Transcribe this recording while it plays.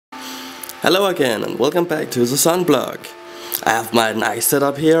Hello again and welcome back to the Sunblog. I have my nice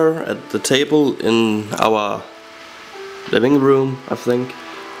setup here at the table in our living room, I think.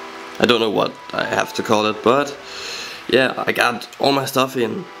 I don't know what I have to call it, but yeah, I got all my stuff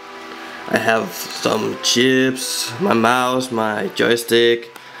in. I have some chips, my mouse, my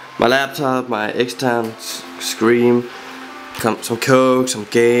joystick, my laptop, my external screen, some coke, some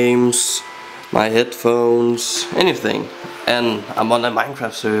games, my headphones, anything. And I'm on a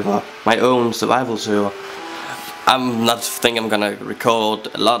Minecraft server, my own survival server. I'm not think I'm gonna record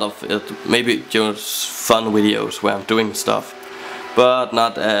a lot of it, maybe just fun videos where I'm doing stuff, but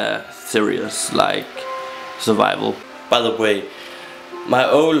not serious like survival. By the way, my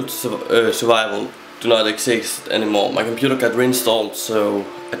old survival do not exist anymore. My computer got reinstalled, so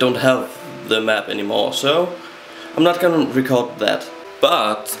I don't have the map anymore, so I'm not gonna record that.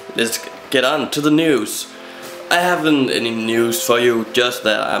 But let's get on to the news. I haven't any news for you, just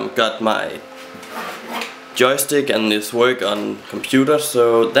that I've got my joystick and it's work on computer,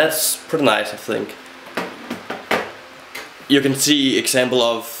 so that's pretty nice, I think. You can see example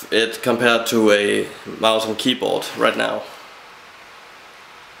of it compared to a mouse and keyboard right now.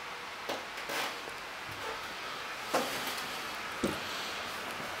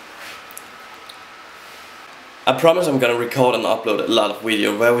 I promise I'm gonna record and upload a lot of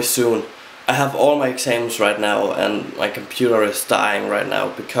video very soon. I have all my exams right now and my computer is dying right now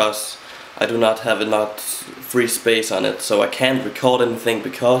because I do not have enough free space on it, so I can't record anything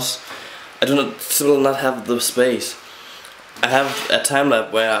because I still not have the space. I have a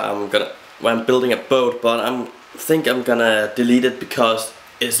timelapse where I'm building a boat, but I think I'm gonna delete it because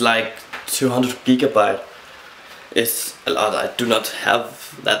it's like 200 gigabyte. It's a lot. I do not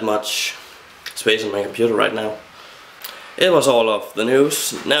have that much space on my computer right now. It was all of the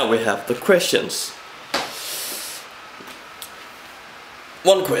news. Now we have the questions.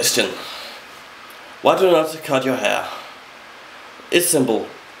 One question. Why do you not cut your hair? It's simple.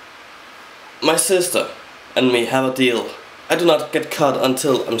 My sister and me have a deal. I do not get cut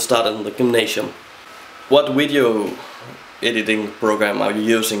until I'm starting the gymnasium. What video editing program are you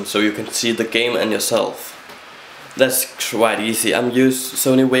using so you can see the game and yourself? That's quite easy. I'm using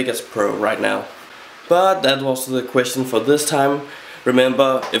Sony Vegas Pro right now. But that was the question for this time.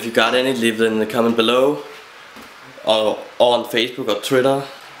 Remember, if you got any, leave it in the comment below, or on Facebook or Twitter.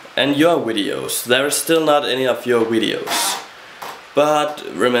 And your videos. There is still not any of your videos. But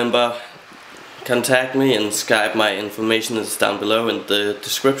remember, contact me in Skype. My information is down below in the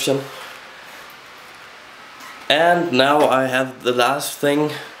description. And now I have the last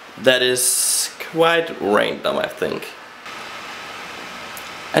thing that is quite random, I think.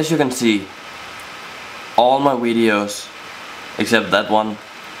 As you can see, all my videos, except that one,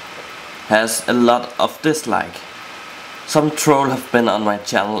 has a lot of dislike. Some troll have been on my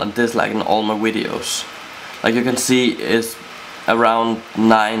channel and disliking all my videos. Like you can see, it's around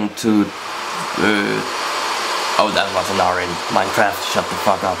 9 to... oh, that was an R in Minecraft, shut the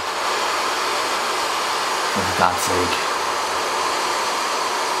fuck up. For God's sake.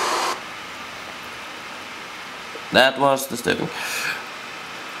 That was disturbing.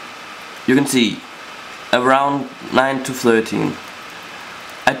 You can see, around 9 to 13.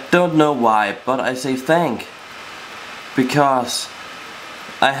 I don't know why, but I say thank. Because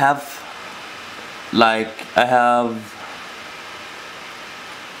I have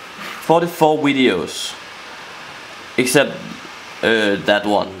 44 videos, except that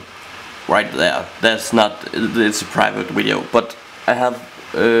one right there. That's not, it's a private video, but I have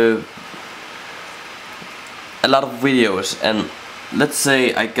a lot of videos, and let's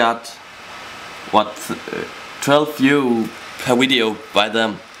say I got what 12 views per video by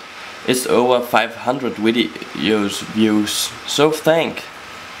them. It's over 500 views, so thank.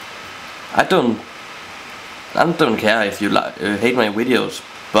 I don't care if you hate my videos,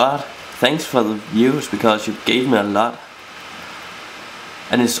 but thanks for the views because you gave me a lot.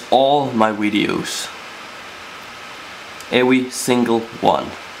 And it's all my videos, every single one.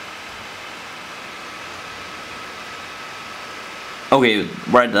 Okay,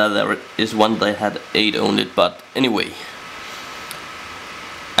 right there is one that had 8 on it, but anyway.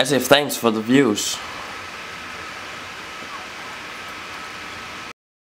 I say thanks for the views.